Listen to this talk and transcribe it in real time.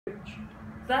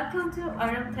Welcome to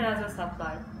Arim Terrazzo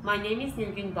Supply. My name is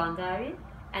Nilgün Bandari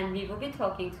and we will be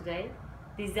talking today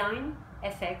design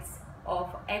effects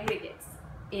of aggregates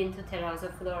into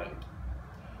terrazzo flooring.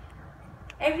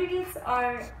 Aggregates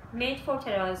are made for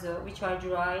terrazzo which are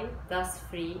dry,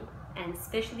 dust-free and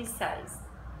specially sized.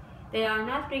 They are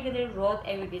not regular road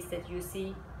aggregates that you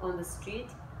see on the street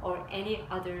or any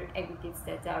other aggregates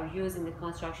that are used in the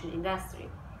construction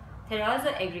industry.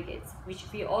 Terrazzo aggregates, which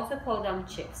we also call them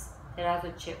chips,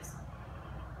 terrazzo chips.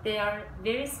 They are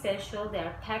very special, they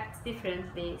are packed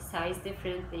differently, sized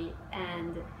differently,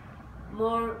 and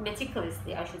more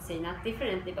meticulously, I should say, not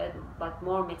differently, but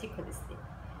more meticulously.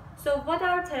 So what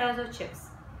are terrazzo chips?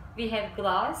 We have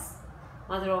glass,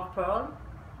 mother of pearl,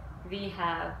 we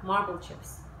have marble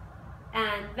chips.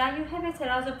 And when you have a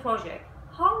terrazzo project,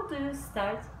 how do you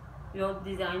start your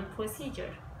design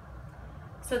procedure?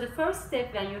 So the first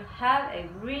step, when you have a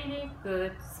really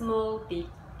good, small, big,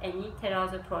 any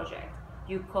terrazzo project,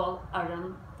 you call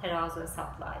Arim Terrazzo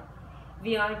Supply.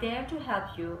 We are there to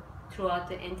help you throughout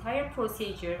the entire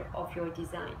procedure of your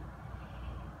design.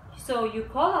 So you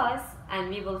call us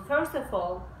and we will, first of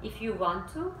all, if you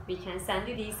want to, we can send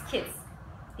you these kits.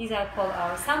 These are called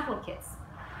our sample kits.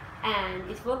 And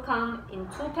it will come in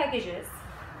 2 packages,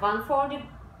 one for the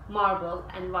marble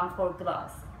and one for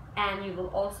glass. And you will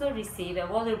also receive a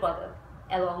water bottle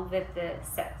along with the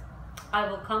set. I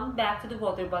will come back to the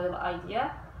water bottle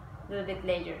idea a little bit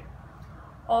later.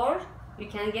 Or you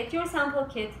can get your sample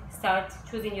kit, start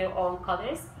choosing your own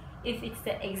colors. If it's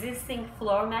the existing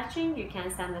floor matching, you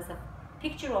can send us a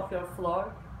picture of your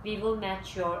floor. We will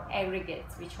match your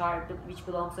aggregates which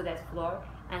belongs to that floor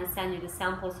and send you the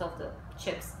samples of the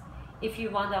chips. If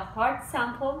you want a hard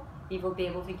sample, we will be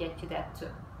able to get you that too.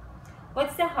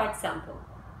 What's the hard sample?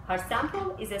 Hard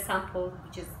sample is a sample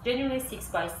which is generally 6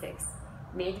 by 6,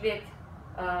 made with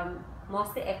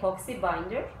mostly epoxy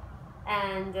binder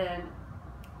and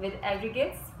with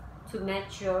aggregates to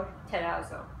match your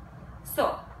terrazzo.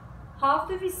 So, how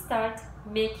do we start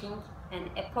making an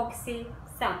epoxy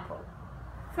sample?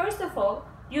 First of all,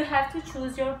 you have to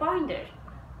choose your binder.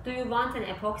 Do you want an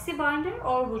epoxy binder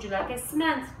or would you like a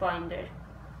cement binder?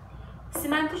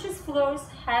 Cementitious floors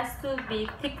has to be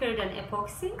thicker than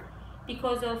epoxy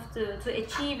because of to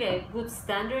achieve a good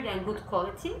standard and good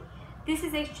quality. This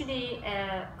is actually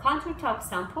a countertop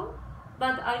sample,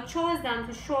 but I chose them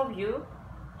to show you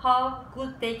how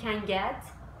good they can get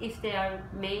if they are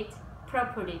made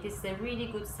properly. This is a really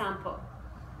good sample.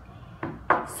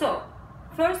 So,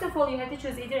 first of all, you have to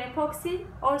choose either epoxy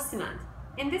or cement.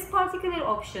 In this particular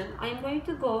option, I am going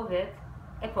to go with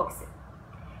epoxy.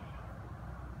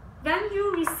 When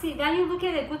you look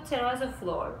at a good terrazzo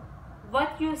floor,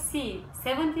 what you see,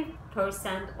 70%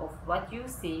 of what you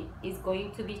see is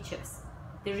going to be chips.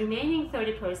 The remaining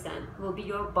 30% will be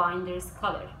your binder's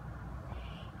color.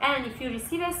 And if you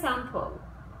receive a sample,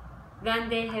 when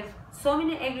they have so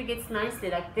many aggregates nicely,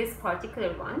 like this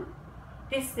particular one,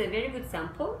 this is a very good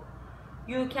sample.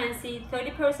 You can see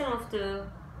 30% of the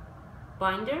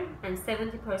binder and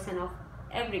 70% of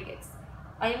aggregates.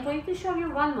 I am going to show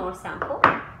you one more sample.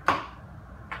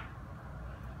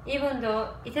 Even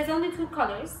though it has only 2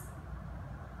 colors,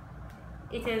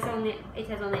 it has only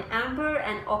amber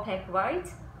and opaque white.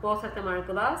 Both of them are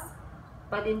glass,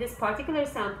 but in this particular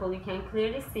sample you can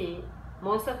clearly see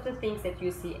most of the things that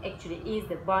you see actually is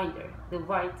the binder, the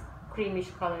white creamish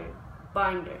color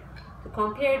binder. To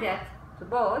compare that to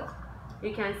both,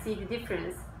 you can see the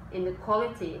difference in the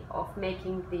quality of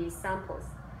making these samples.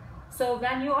 So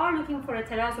when you are looking for a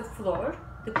terrazzo floor,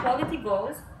 the quality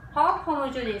goes how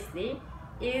homogeneously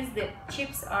is the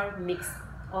chips are mixed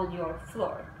on your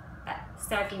floor,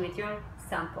 starting with your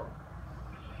sample.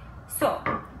 So,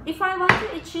 if I want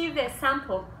to achieve a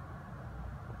sample,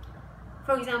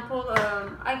 for example,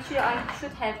 actually I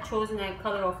should have chosen a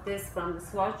color of this from the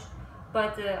swatch,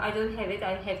 but I don't have it.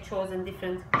 I have chosen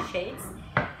different shades.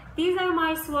 These are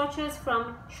my swatches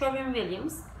from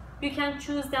Sherwin-Williams. You can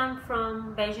choose them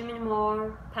from Benjamin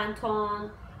Moore,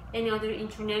 Pantone, any other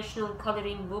international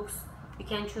coloring books. You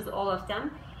can choose all of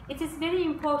them. It is very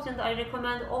important. I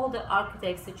recommend all the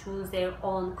architects to choose their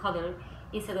own color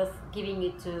instead of giving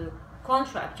it to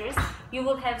contractors. You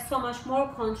will have so much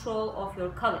more control of your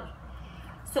color.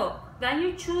 So when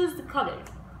you choose the color,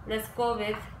 let's go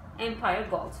with Empire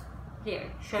Gold.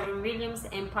 Here, Sherwin-Williams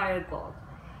Empire Gold.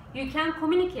 You can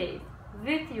communicate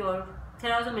with your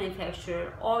terrazzo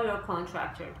manufacturer or your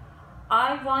contractor.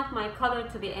 I want my color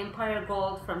to be Empire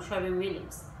Gold from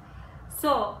Sherwin-Williams.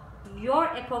 So your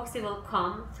epoxy will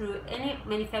come through any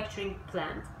manufacturing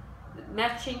plant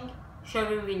matching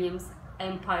Sherwin-Williams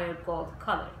Empire Gold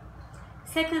color.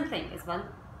 Second thing is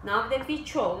now that we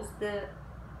chose the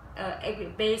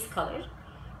base color,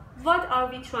 what are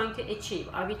we trying to achieve?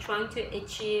 Are we trying to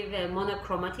achieve a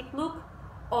monochromatic look,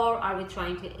 or are we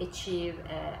trying to achieve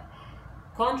a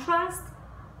contrast,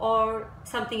 or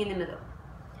something in the middle?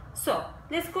 So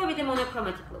let's go with the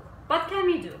monochromatic look. What can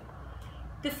we do?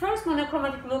 The first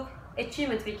monochromatic look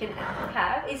achievement we can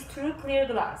have is through clear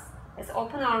glass. Let's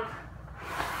open our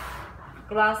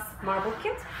glass marble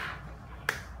kit.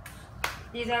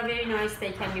 These are very nice.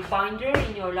 They can be binder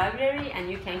in your library and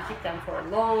you can keep them for a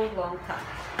long, long time.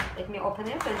 Let me open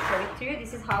it and show it to you.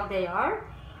 This is how they are.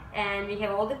 And we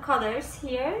have all the colors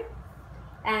here.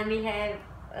 And we have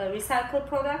recycled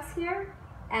products here.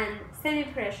 And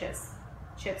semi-precious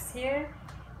chips here.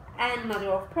 And mother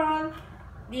of pearl.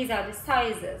 These are the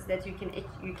sizes that you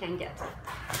can get.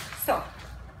 So,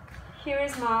 here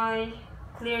is my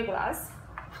clear glass.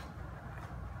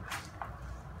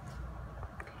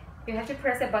 You have to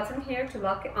press a button here to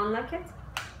unlock it.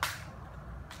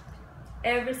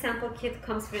 Every sample kit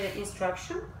comes with an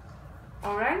instruction.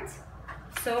 Alright,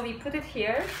 so we put it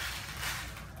here.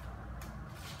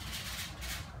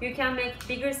 You can make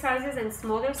bigger sizes and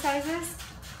smaller sizes,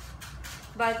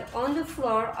 but on the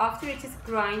floor, after it is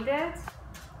grinded,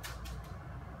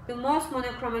 the most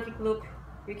monochromatic look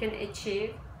you can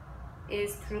achieve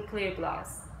is through clear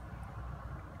glass,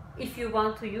 if you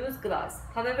want to use glass.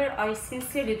 However, I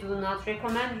sincerely do not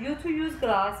recommend you to use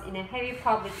glass in a heavy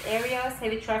public areas,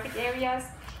 heavy traffic areas,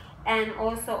 and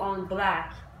also on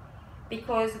black,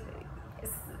 because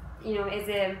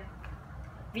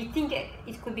we think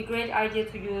it could be a great idea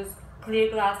to use clear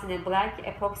glass in a black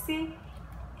epoxy.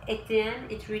 At the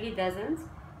end, it really doesn't.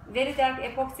 Very dark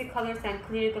epoxy colors and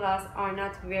clear glass are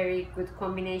not very good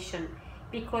combination,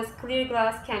 because clear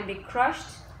glass can be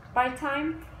crushed by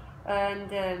time,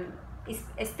 and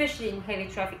especially in heavy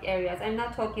traffic areas. I'm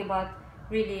not talking about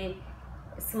really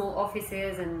small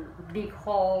offices and big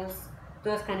halls,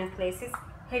 those kind of places.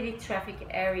 Heavy traffic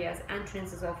areas,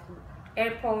 entrances of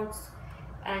airports,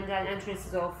 and then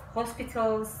entrances of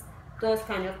hospitals, those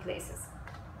kind of places.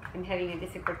 I'm having a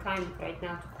difficult time right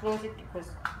now to close it because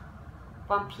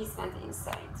one piece went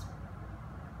inside.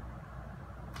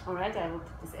 Alright, I will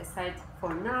put this aside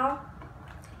for now.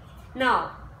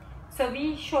 Now, so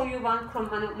we show you one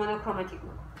monochromatic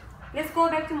look. Let's go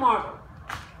back to marble.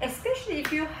 Especially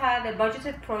if you have a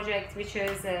budgeted project, which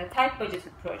is a tight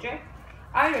budgeted project,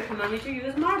 I recommend you to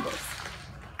use marbles.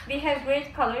 We have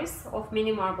great colors of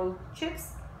mini marble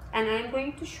chips, and I'm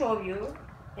going to show you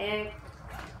a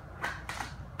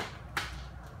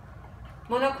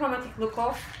monochromatic look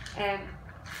of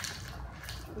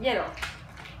yellow.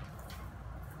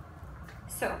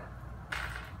 So,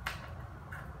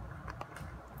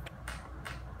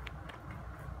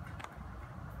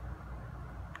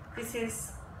 this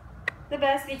is the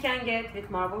best we can get with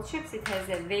marble chips. It has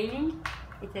a veining,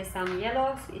 it has some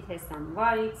yellows, it has some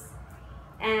whites,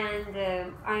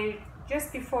 and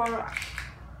just before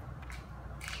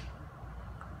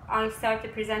I start the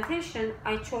presentation,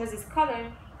 I chose this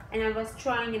color and I was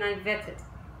trying and I vetted.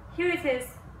 Here it is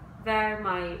where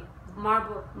my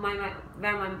marble,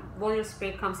 where my water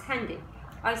spray comes handy.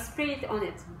 I spray it on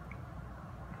it.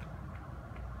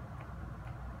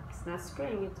 It's not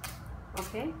spraying it.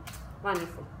 Okay,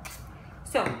 wonderful.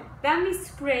 So when we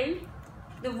spray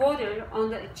the water on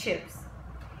the chips,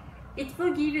 it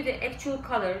will give you the actual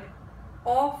color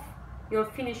of your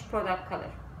finished product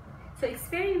color. So it's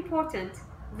very important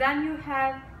when you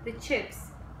have the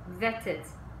chips vetted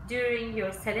during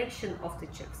your selection of the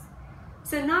chips.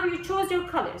 So now you chose your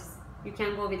colors. You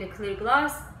can go with a clear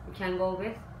glass, you can go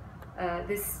with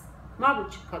this marble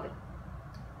chip color.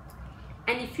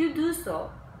 And if you do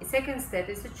so, the second step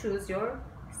is to choose your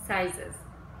sizes.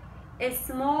 As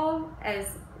small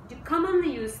as you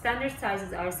commonly use standard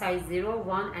sizes are size 0,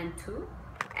 1, and 2.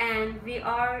 And we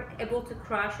are able to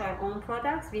crush our own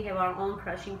products. We have our own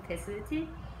crushing facility.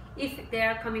 If they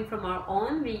are coming from our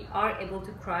own, we are able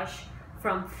to crush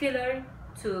from filler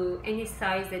to any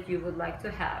size that you would like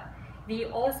to have. We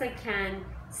also can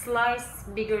slice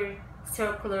bigger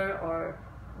circular or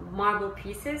marble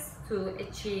pieces to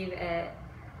achieve a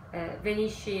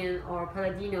Venetian or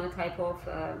Palladino type of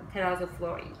terrazzo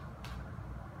flooring.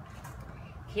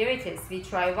 Here it is. We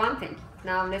try one thing.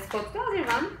 Now let's go to the other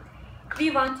one.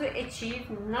 We want to achieve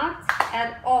not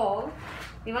at all,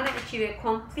 we want to achieve a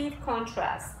complete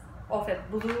contrast of a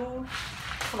blue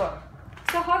floor.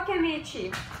 So how can we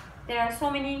achieve? There are so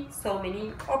many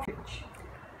options.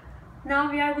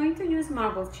 Now we are going to use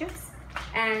marble chips,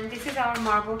 and this is our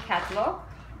marble catalog.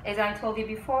 As I told you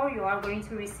before, you are going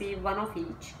to receive one of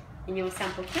each in your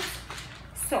sample kit.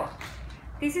 So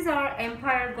This is our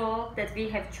Empire Gold that we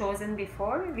have chosen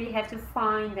before. We have to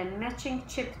find a matching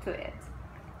chip to it.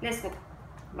 Let's look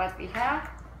what we have.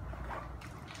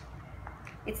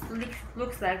 It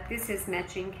looks like this is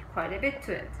matching quite a bit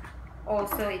to it.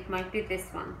 Also, it might be this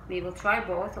one. We will try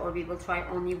both, or we will try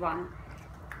only one.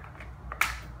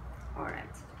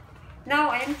 Alright. Now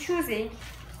I am choosing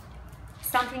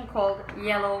something called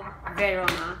Yellow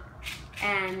Verona,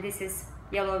 and this is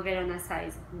Yellow Verona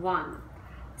size 1.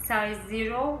 Size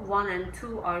 0, 1 and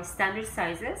 2 are standard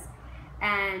sizes,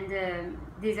 and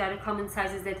these are the common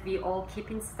sizes that we all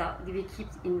keep in stock. We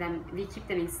keep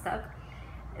them in stock.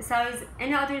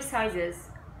 Any other sizes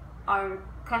are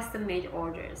custom made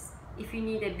orders. If you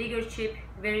need a bigger chip,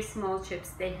 very small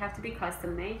chips, they have to be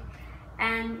custom made.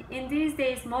 And in these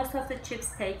days, most of the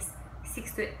chips takes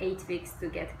 6 to 8 weeks to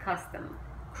get custom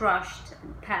crushed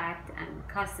and packed and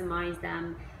customize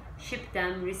them, ship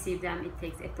them, receive them. It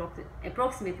takes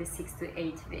approximately 6 to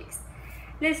 8 weeks.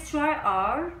 Let's try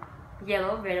our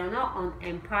Yellow Verona on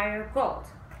Empire Gold.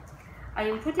 I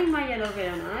am putting my Yellow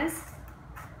Veronas.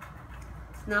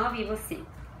 Now we will see.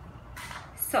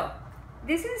 So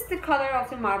this is the color of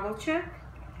the marble chip.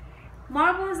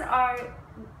 Marbles are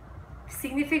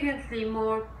significantly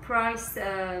more price,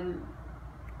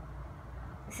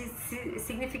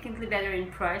 significantly better in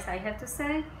price, I have to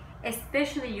say.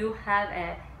 Especially you have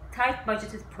a tight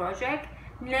budgeted project,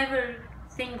 never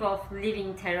think of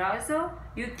leaving Terrazzo.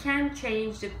 You can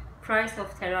change the price of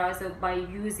Terrazzo by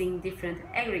using different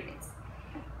aggregates.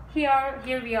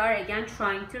 Here we are again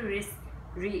trying to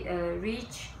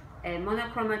reach a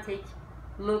monochromatic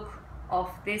look of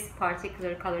this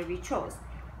particular color we chose.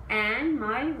 And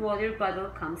my water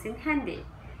bottle comes in handy.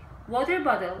 Water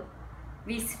bottle,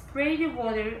 we spray the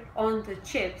water on the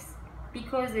chips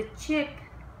because the chip,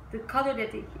 the color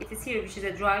that it is here, which is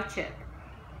a dry chip,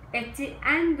 at the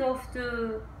end of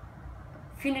the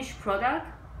finished product,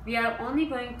 we are only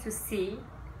going to see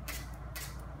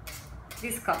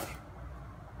this color.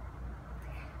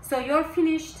 So your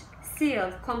finished,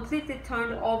 sealed, completely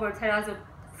turned over terrazzo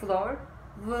floor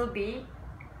will be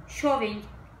showing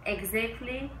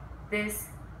exactly this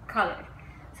color.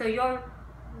 So your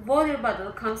water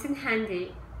bottle comes in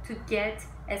handy to get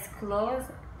as close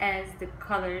as the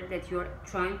color that you're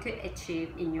trying to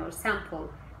achieve in your sample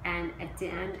and at the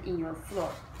end in your floor.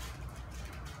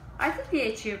 I think we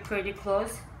achieved pretty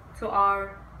close to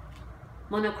our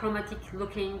monochromatic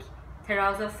looking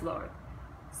terrazzo floor.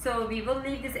 So we will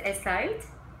leave this aside.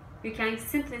 You can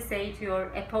simply say to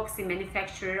your epoxy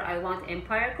manufacturer, I want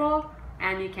Empire Gold,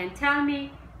 and you can tell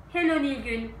me, hello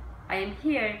Nilgün, I am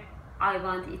here, I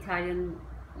want Italian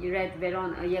red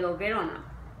Verona, yellow Verona.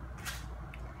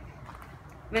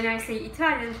 When I say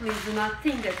Italian, please do not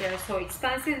think that they are so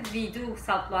expensive. We do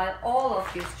supply all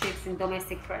of these chips in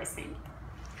domestic pricing.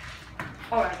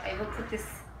 Alright, I will put this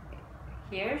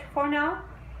here for now.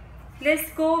 Let's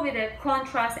go with a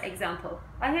contrast example.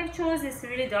 I have chosen this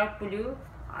really dark blue,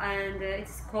 and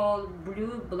it's called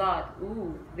Blue Blood.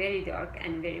 Ooh, very dark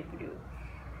and very blue.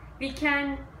 We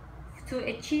can, to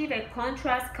achieve a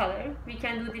contrast color, we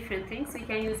can do different things. We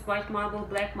can use white marble,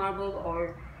 black marble,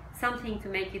 or something to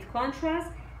make it contrast.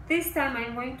 This time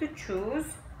I'm going to choose,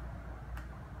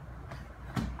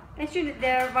 actually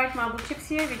there are white marble chips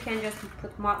here, we can just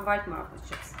put white marble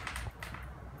chips.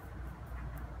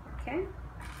 Okay.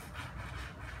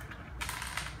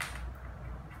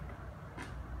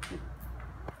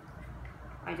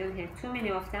 I don't have too many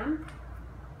of them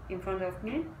in front of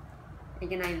me.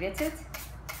 Again, I wet it.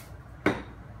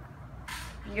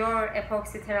 Your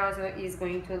epoxy terrazzo is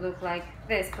going to look like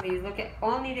this. Please look at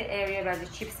only the area where the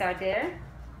chips are there.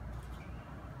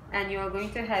 And you are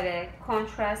going to have a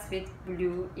contrast with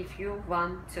blue if you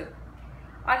want to.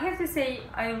 I have to say,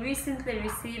 I recently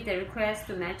received a request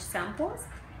to match samples,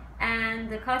 and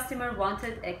the customer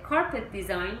wanted a carpet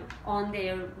design on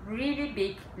their really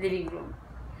big living room.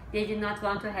 They did not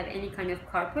want to have any kind of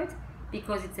carpet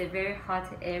because it's a very hot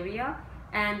area,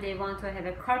 and they want to have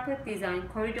a carpet design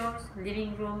corridors,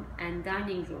 living room and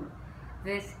dining room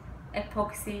with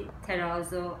epoxy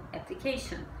terrazzo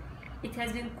application. It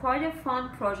has been quite a fun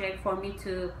project for me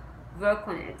to work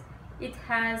on it. It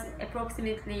has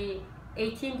approximately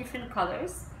 18 different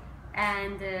colors,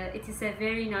 and it is a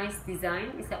very nice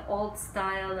design. It's an old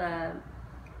style, a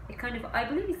kind of, I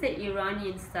believe it's an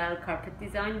Iranian style carpet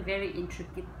design, very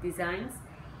intricate designs.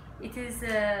 It is,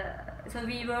 so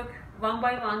we work one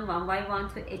by one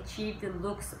to achieve the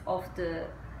looks of the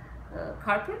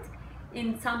carpet.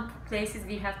 In some places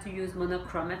we have to use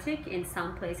monochromatic, in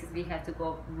some places we have to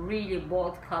go really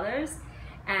bold colors,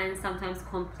 and sometimes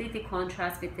completely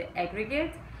contrast with the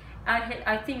aggregate.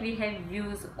 I think we have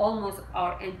used almost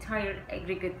our entire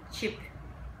aggregate chip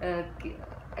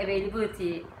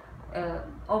availability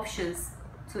options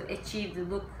to achieve the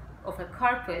look of a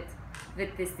carpet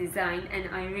with this design, and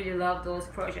I really love those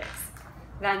projects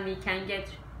when we can get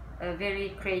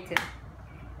very creative.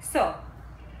 So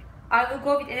I will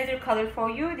go with another color for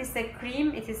you. This is a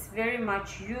cream. It is very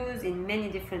much used in many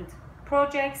different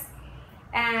projects,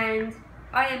 and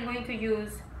I am going to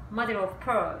use mother of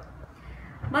pearl.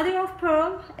 Mother of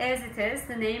pearl, as it is,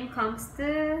 the name comes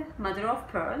to mother of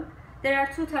pearl. There are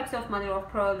two types of mother of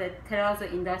pearl that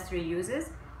Terrazzo industry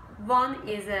uses. One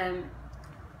is a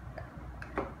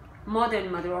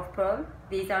modern mother of pearl.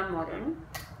 These are modern.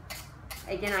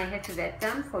 Again, I have to wet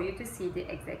them for you to see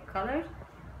the exact color.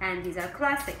 And these are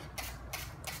classic.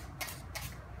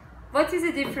 What is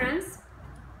the difference?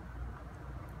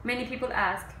 Many people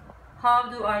ask, how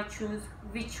do I choose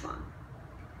which one?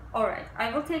 Alright,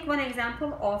 I will take one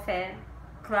example of a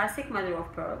classic mother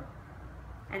of pearl,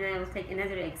 and then I will take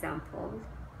another example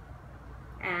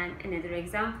and another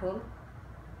example.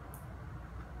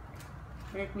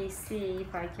 Let me see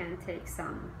if I can take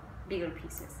some bigger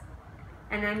pieces.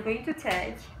 And I'm going to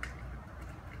take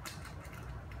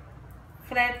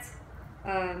flat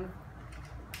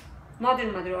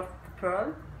modern mother of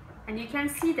pearl, and you can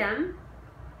see them.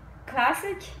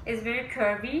 Classic is very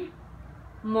curvy,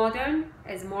 modern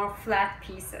is more flat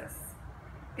pieces.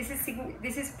 This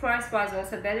is price wise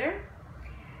also better.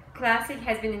 Classic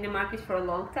has been in the market for a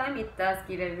long time. It does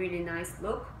give a really nice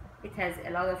look. It has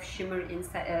a lot of shimmer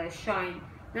inside, shine,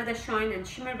 not a shine and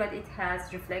shimmer, but it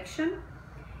has reflection.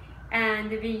 And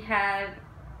we have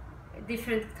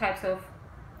different types of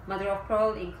mother of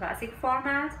pearl in classic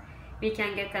format. We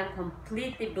can get them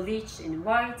completely bleached in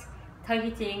white.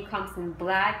 Tahitian comes in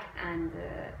black and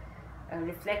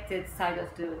reflected side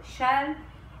of the shell,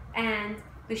 and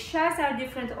the shells are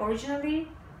different originally.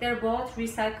 They're both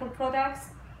recycled products.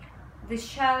 The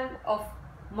shell of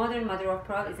modern mother of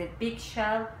pearl is a big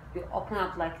shell. You open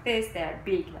up like this, they are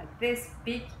big, like this,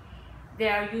 big. They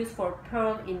are used for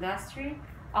pearl industry.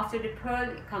 After the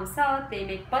pearl comes out, they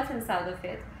make buttons out of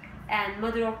it, and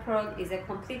mother of pearl is a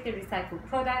completely recycled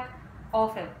product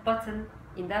of a button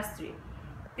industry.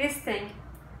 This thing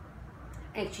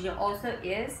actually also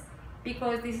is,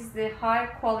 because this is the high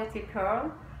quality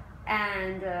pearl,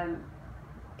 and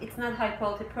it's not high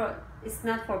quality pearl. It's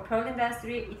not for pearl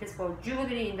industry, it is for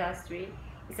jewelry industry.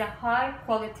 It's a high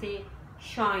quality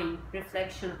shine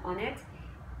reflection on it,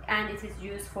 and it is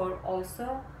used for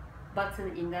also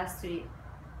button industry.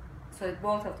 So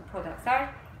both of the products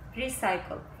are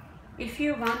recycled. If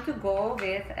you want to go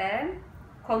with a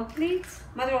complete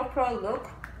mother of pearl look,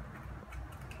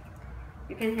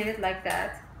 you can have it like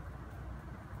that.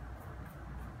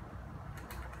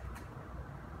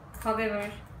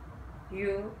 However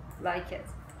you like it.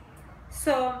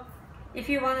 So if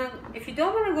you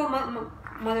don't wanna go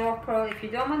mother of pearl, if you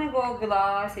don't wanna go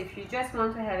glass, if you just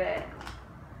want to have a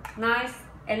nice,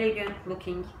 elegant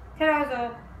looking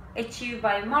terrazzo achieved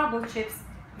by marble chips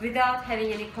without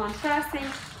having any contrasting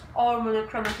or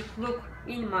monochromatic look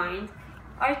in mind,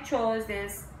 I chose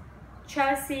this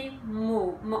Chelsea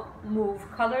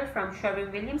Mauve color from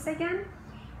Sherwin-Williams again,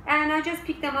 and I just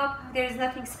picked them up. There's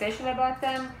nothing special about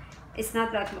them. It's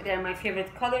not like they're my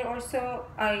favorite color or so.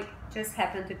 I just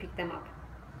happened to pick them up.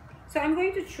 So I'm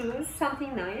going to choose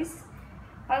something nice.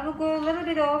 I will go a little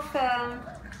bit of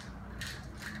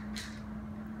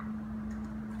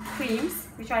creams,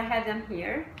 which I have them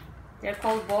here. They're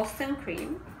called Boston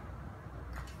cream.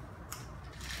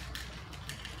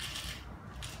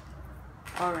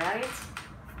 Alright,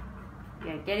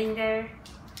 we are getting there.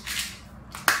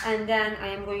 And then I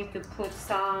am going to put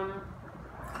some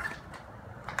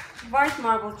white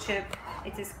marble chip.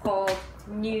 It is called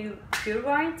New Pure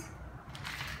White,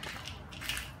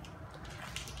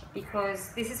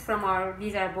 because this is from our,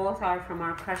 these are both are from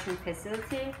our crushing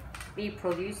facility. We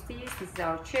produce these. This is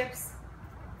our chips.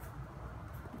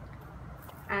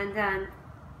 And then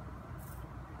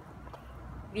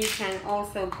we can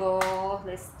also go,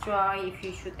 let's try if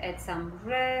you should add some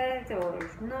red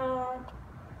or no.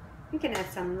 You can add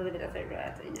some little bit of a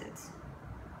red in it.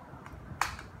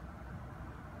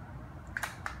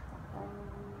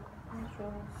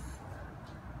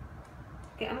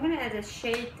 Okay, I'm gonna add a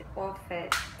shade of a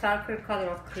darker color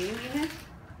of cream in it.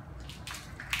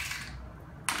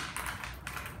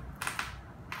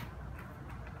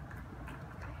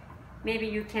 Maybe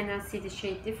you cannot see the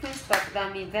shade difference, but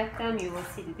when we wet them, you will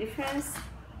see the difference.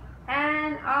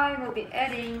 And I will be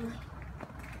adding,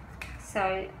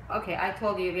 sorry, okay, I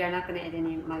told you we are not going to add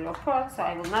any mother of pearl, so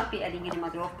I will not be adding any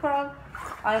mother of pearl.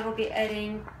 I will be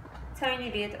adding tiny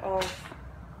bit of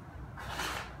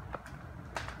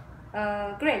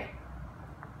gray.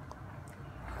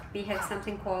 We have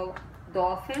something called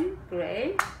dolphin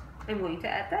gray. I'm going to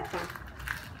add that one.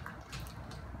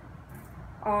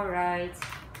 Alright,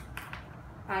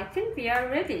 I think we are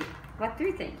ready. What do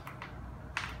you think?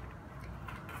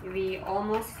 We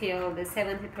almost fill the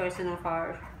 70% of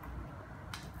our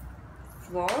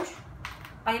floor.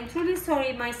 I am truly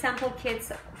sorry, my sample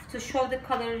kits to show the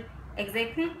color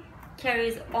exactly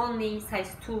carries only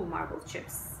size 2 marble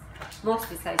chips,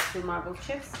 mostly size 2 marble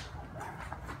chips.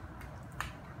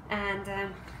 And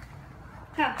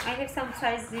yeah, I have some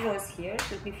size 0s here.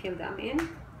 Let me fill them in.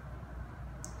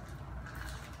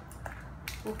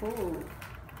 Ooh.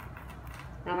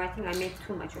 Now I think I made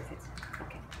too much of it.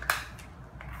 Okay.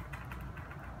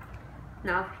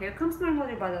 Now here comes my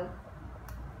water bottle.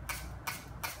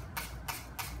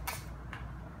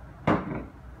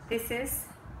 This is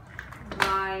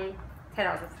my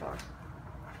terrazzo floor.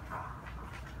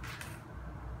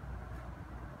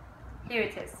 Here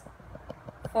it is,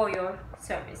 for your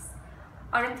service.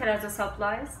 Arim Terrazzo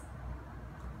supplies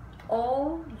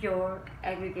all your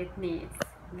aggregate needs.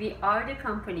 We are the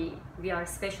company, we are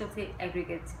specialty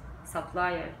aggregate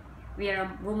supplier. We are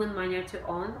a woman miner to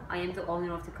own. I am the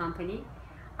owner of the company.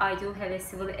 I do have a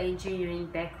civil engineering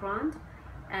background,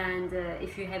 and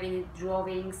if you have any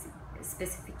drawings,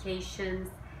 specifications,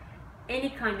 any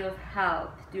kind of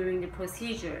help during the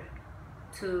procedure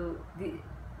to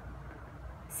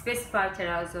specify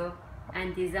terrazzo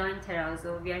and design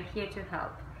terrazzo, we are here to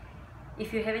help.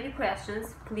 If you have any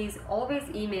questions, please always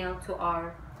email to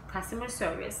our customer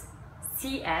service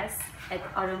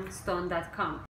cs@arimstone.com.